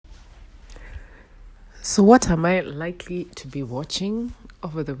So, what am I likely to be watching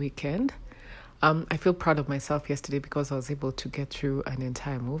over the weekend? I feel proud of myself yesterday because I was able to get through an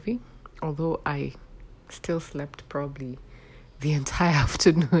entire movie, although I still slept probably the entire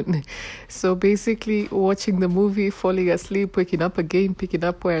afternoon. So, basically, watching the movie, falling asleep, waking up again, picking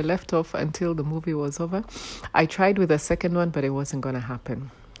up where I left off until the movie was over. I tried with a second one, but it wasn't going to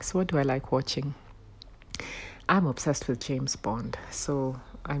happen. So, what do I like watching? I'm obsessed with James Bond. So,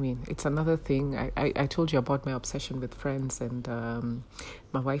 I mean, it's another thing. I told you about my obsession with Friends and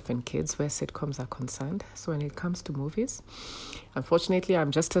my wife and kids where sitcoms are concerned. So when it comes to movies, unfortunately,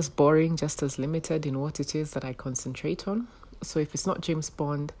 I'm just as boring, just as limited in what it is that I concentrate on. So if it's not James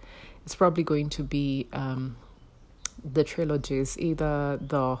Bond, it's probably going to be the trilogies, either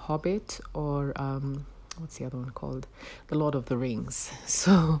The Hobbit or what's the other one called? The Lord of the Rings.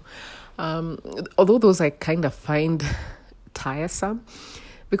 So although those I kind of find tiresome,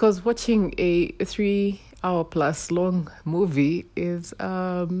 because watching a 3 hour plus long movie is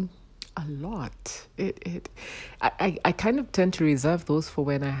a lot. I kind of tend to reserve those for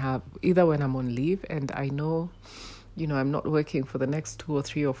when either when I'm on leave and I know, I'm not working for the next 2 or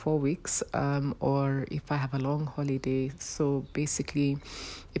 3 or 4 weeks, or if I have a long holiday. So basically,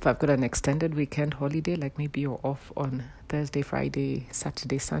 if I've got an extended weekend holiday, like maybe you're off on Thursday, Friday,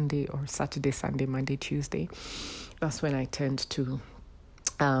 Saturday, Sunday, or Saturday, Sunday, Monday, Tuesday, that's when I tend to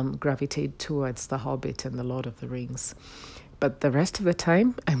gravitate towards The Hobbit and The Lord of the Rings. But the rest of the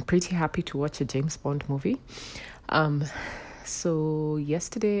time, I'm pretty happy to watch a James Bond movie. So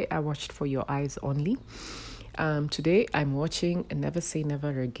yesterday, I watched For Your Eyes Only. Today, I'm watching Never Say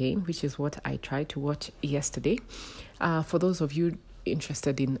Never Again, which is what I tried to watch yesterday. For those of you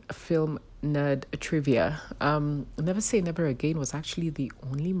interested in film nerd trivia, Never Say Never Again was actually the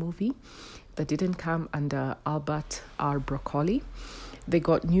only movie that didn't come under Albert R. Broccoli. They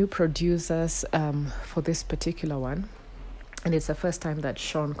got new producers for this particular one, and it's the first time that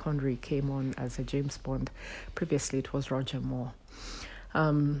Sean Connery came on as a James Bond. Previously, it was Roger Moore.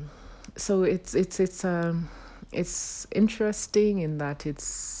 So it's interesting in that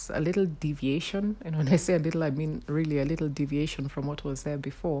it's a little deviation, and when I say a little, I mean really a little deviation from what was there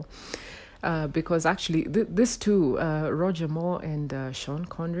before. Because actually, these two, Roger Moore and Sean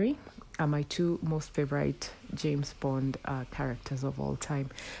Connery, are my two most favorite James Bond characters of all time.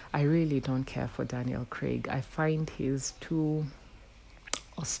 I really don't care for Daniel Craig. I find he's too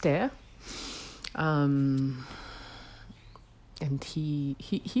austere. And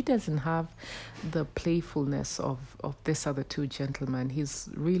he doesn't have the playfulness of this other two gentlemen. He's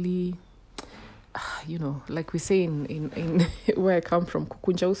really, like we say in where I come from,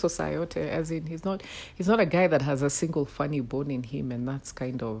 Kukunja Society, as in he's not a guy that has a single funny bone in him, and that's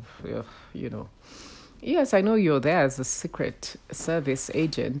kind of, Yes, I know you're there as a Secret Service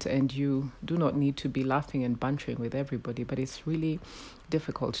agent and you do not need to be laughing and bantering with everybody, but it's really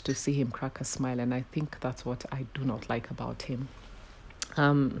difficult to see him crack a smile, and I think that's what I do not like about him.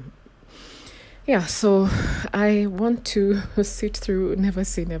 So I want to sit through Never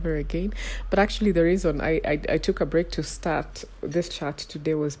Say Never Again, but actually the reason I took a break to start this chat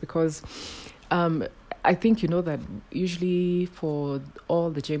today was because I think you know that usually for all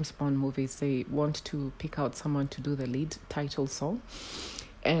the James Bond movies, they want to pick out someone to do the lead title song.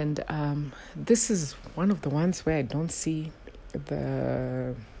 And this is one of the ones where I don't see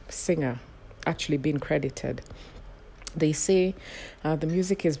the singer actually being credited. They say the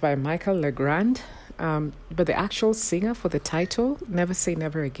music is by Michael Legrand, but the actual singer for the title, Never Say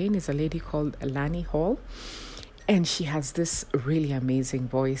Never Again, is a lady called Lani Hall. And she has this really amazing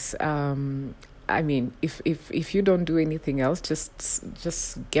voice. I mean, if you don't do anything else,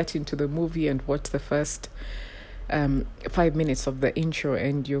 just get into the movie and watch the first 5 minutes of the intro,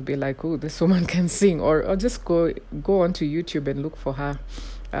 and you'll be like, "Oh, this woman can sing." Or just go onto YouTube and look for her.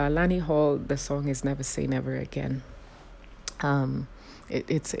 Lani Hall. The song is "Never Say Never Again."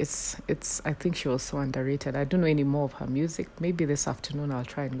 It's I think she was so underrated. I don't know any more of her music. Maybe this afternoon I'll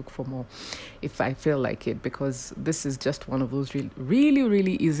try and look for more if I feel like it, because this is just one of those really,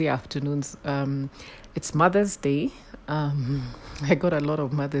 really easy afternoons. It's Mother's Day. I got a lot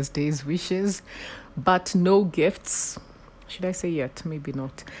of Mother's Day's wishes, but no gifts. Should I say yet? Maybe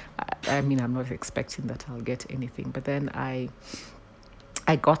not. I mean, I'm not expecting that I'll get anything, but then I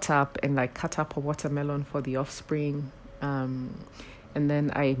got up and I cut up a watermelon for the offspring. And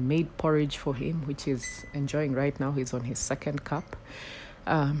then I made porridge for him, which he's enjoying right now. He's on his second cup.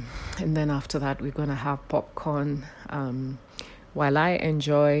 And then after that, we're going to have popcorn. While I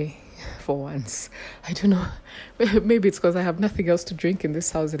enjoy, for once, I don't know, maybe it's because I have nothing else to drink in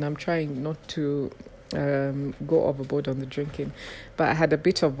this house and I'm trying not to go overboard on the drinking. But I had a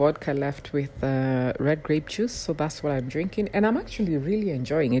bit of vodka left with red grape juice, so that's what I'm drinking, and I'm actually really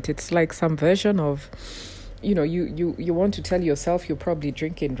enjoying it. It's like some version of, you want to tell yourself you're probably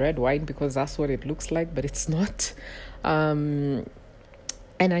drinking red wine because that's what it looks like, but it's not. And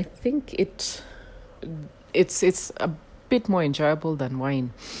I think it's a bit more enjoyable than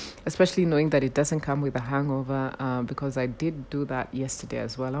wine, especially knowing that it doesn't come with a hangover, because I did do that yesterday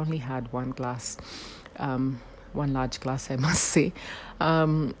as well. I only had one glass, one large glass, I must say,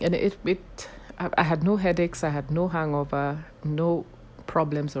 and I had no headaches, I had no hangover, no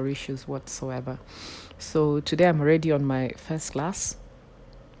problems or issues whatsoever. So today I'm already on my first glass.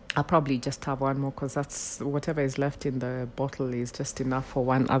 I'll probably just have one more because that's whatever is left in the bottle is just enough for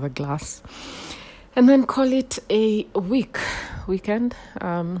one other glass. And then call it a weekend.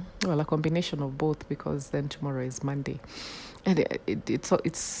 A combination of both, because then tomorrow is Monday. And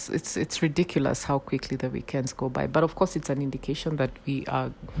it's ridiculous how quickly the weekends go by. But of course, it's an indication that we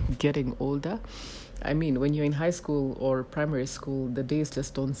are getting older. I mean, when you're in high school or primary school, the days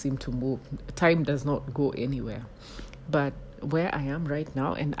just don't seem to move. Time does not go anywhere. But where I am right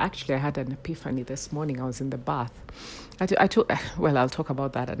now, and actually I had an epiphany this morning. I was in the bath. I'll talk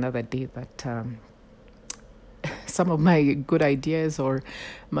about that another day, but some of my good ideas or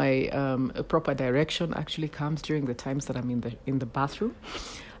my proper direction actually comes during the times that I'm in the bathroom.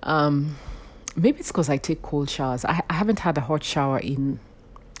 Maybe it's because I take cold showers. I haven't had a hot shower in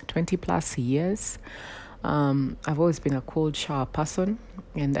 20 plus years. I've always been a cold shower person,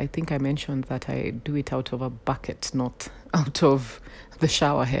 and I think I mentioned that I do it out of a bucket, not out of the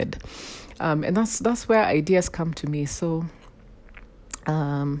shower head. And that's where ideas come to me. So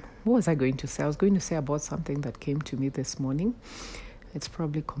what was I going to say? I was going to say about something that came to me this morning. It's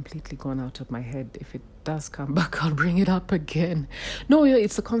probably completely gone out of my head. If it does come back, I'll bring it up again. No,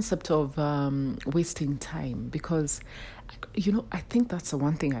 it's the concept of wasting time, because, I think that's the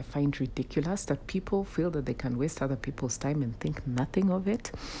one thing I find ridiculous, that people feel that they can waste other people's time and think nothing of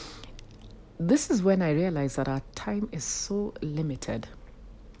it. This is when I realize that our time is so limited,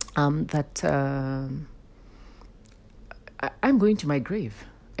 that I'm going to my grave.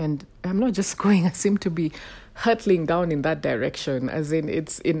 And I'm not just going, I seem to be hurtling down in that direction, as in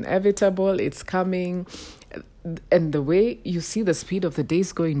it's inevitable, it's coming. And the way you see the speed of the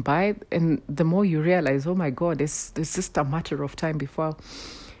days going by, and the more you realize, oh my God, it's just a matter of time before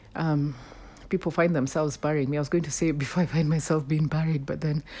people find themselves burying me. I was going to say before I find myself being buried, but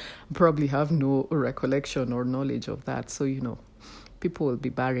then probably have no recollection or knowledge of that. So, people will be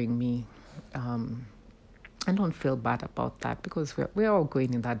burying me. I don't feel bad about that, because we're all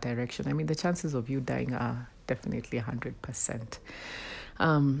going in that direction. I mean, the chances of you dying are definitely 100%.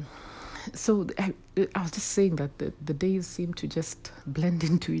 So I was just saying that the days seem to just blend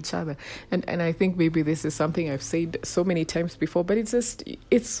into each other. And I think maybe this is something I've said so many times before, but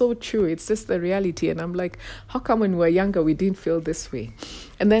it's so true. It's just the reality. And I'm like, how come when we were younger, we didn't feel this way?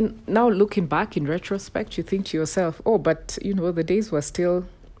 And then now looking back in retrospect, you think to yourself, oh, but, the days were still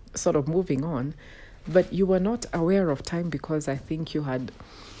sort of moving on. But you were not aware of time because I think you had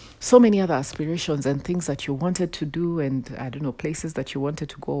so many other aspirations and things that you wanted to do, and I don't know, places that you wanted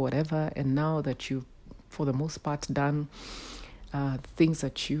to go, whatever. And now that you've, for the most part, done things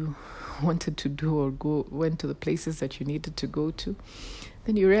that you wanted to do, or went to the places that you needed to go to,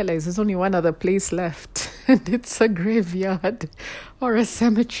 then you realize there's only one other place left, and it's a graveyard or a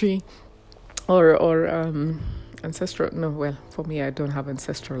cemetery or ancestral. No, well, for me, I don't have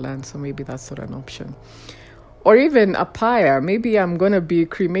ancestral land, so maybe that's not an option. Or even a pyre. Maybe I'm going to be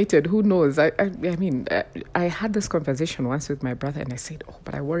cremated. Who knows? I mean, I had this conversation once with my brother, and I said, oh,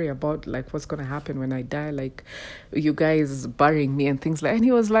 but I worry about, what's going to happen when I die, you guys burying me and things like. And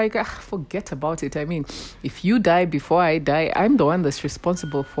he was like, forget about it. I mean, if you die before I die, I'm the one that's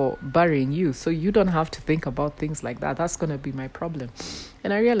responsible for burying you. So you don't have to think about things like that. That's going to be my problem.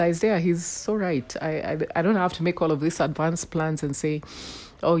 And I realized, he's so right. I don't have to make all of these advanced plans and say,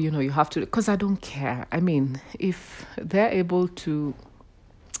 oh, you have to, because I don't care. I mean, if they're able to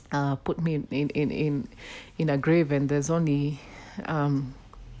put me in a grave and there's only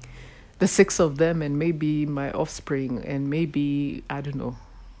the 6 of them and maybe my offspring and maybe, I don't know,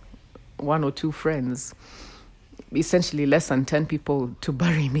 1 or 2 friends, essentially less than 10 people to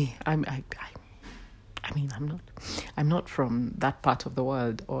bury me, I'm not from that part of the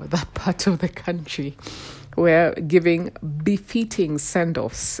world or that part of the country where giving befitting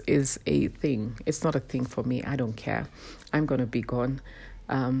send-offs is a thing. It's not a thing for me. I don't care. I'm going to be gone.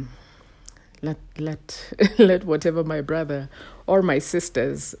 Let whatever my brother or my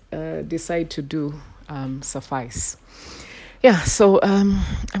sisters decide to do suffice. Yeah, so I'm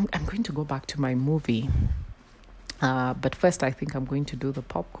going to go back to my movie. But first, I think I'm going to do the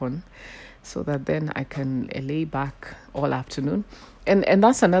popcorn so that then I can lay back all afternoon. And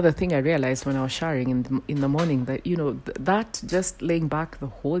that's another thing I realized when I was showering in the morning, that, that just laying back the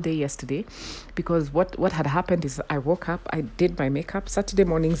whole day yesterday, because what had happened is I woke up, I did my makeup. Saturday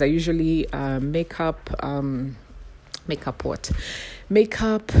mornings, I usually makeup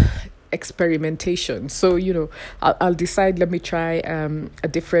experimentation. So, I'll decide, let me try a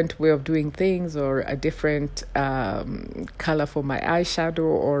different way of doing things, or a different color for my eyeshadow,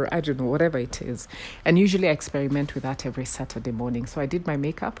 or I don't know, whatever it is. And usually I experiment with that every Saturday morning. So I did my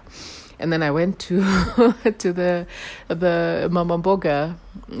makeup, and then I went to to the Mama Mboga,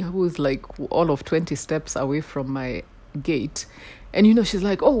 who's like all of 20 steps away from my gate. And, she's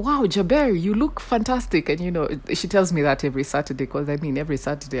like, oh, wow, Jaber, you look fantastic. And, she tells me that every Saturday, because, every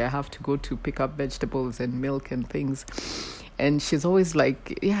Saturday I have to go to pick up vegetables and milk and things. And she's always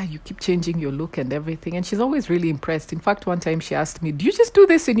like, yeah, you keep changing your look and everything. And she's always really impressed. In fact, one time she asked me, do you just do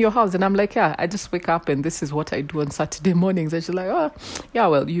this in your house? And I'm like, yeah, I just wake up and this is what I do on Saturday mornings. And she's like, oh, yeah,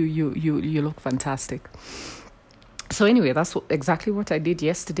 well, you look fantastic. So anyway, that's exactly what I did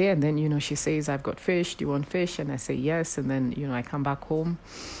yesterday. And then, she says, I've got fish. Do you want fish? And I say yes. And then, I come back home,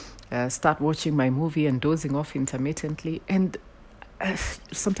 start watching my movie and dozing off intermittently. And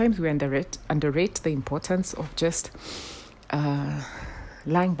sometimes we underrate the importance of just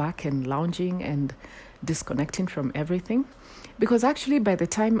lying back and lounging and disconnecting from everything. Because actually, by the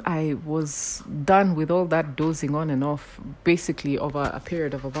time I was done with all that dozing on and off, basically over a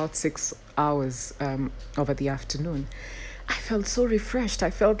period of about 6 hours over the afternoon, I felt so refreshed. I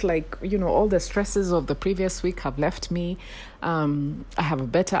felt like, all the stresses of the previous week have left me. I have a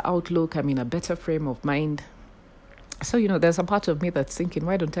better outlook. I'm in a better frame of mind. So, there's a part of me that's thinking,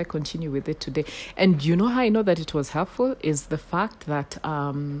 why don't I continue with it today? And how I know that it was helpful is the fact that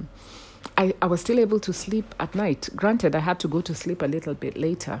I was still able to sleep at night. Granted, I had to go to sleep a little bit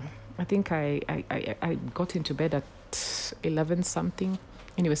later. I think I got into bed at 11 something.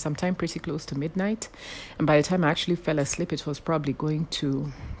 Anyway, sometime pretty close to midnight. And by the time I actually fell asleep, it was probably going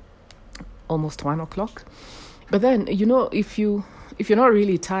to almost 1 o'clock. But then, if you're not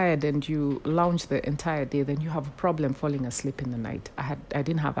really tired and you lounge the entire day, then you have a problem falling asleep in the night. I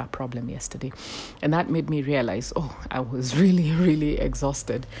didn't have that problem yesterday. And that made me realize, I was really, really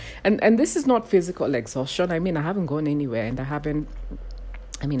exhausted. And this is not physical exhaustion. I haven't gone anywhere, and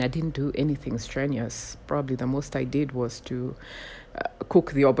I didn't do anything strenuous. Probably the most I did was to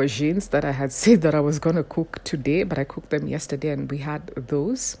cook the aubergines that I had said that I was going to cook today, but I cooked them yesterday and we had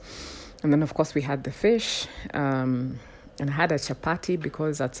those. And then, of course, we had the fish. And I had a chapati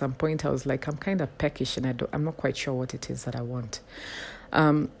because at some point I was like, I'm kind of peckish and I'm not quite sure what it is that I want.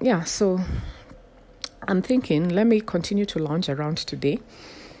 So I'm thinking, let me continue to lounge around today.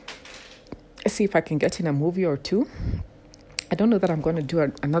 See if I can get in a movie or two. I don't know that I'm going to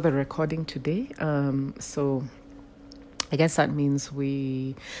do another recording today. So I guess that means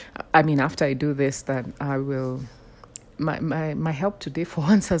after I do this, that I will... My help today for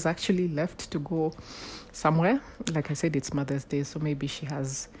once has actually left to go somewhere. Like I said, it's Mother's Day, so maybe she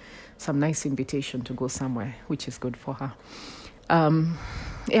has some nice invitation to go somewhere, which is good for her.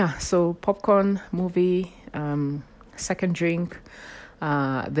 So popcorn, movie, second drink,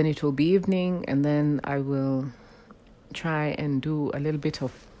 then it will be evening, and then I will try and do a little bit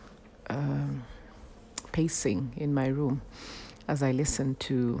of pacing in my room as I listen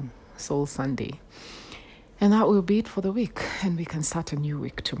to Soul Sunday. And that will be it for the week, and we can start a new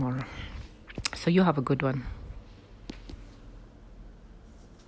week tomorrow. So you have a good one.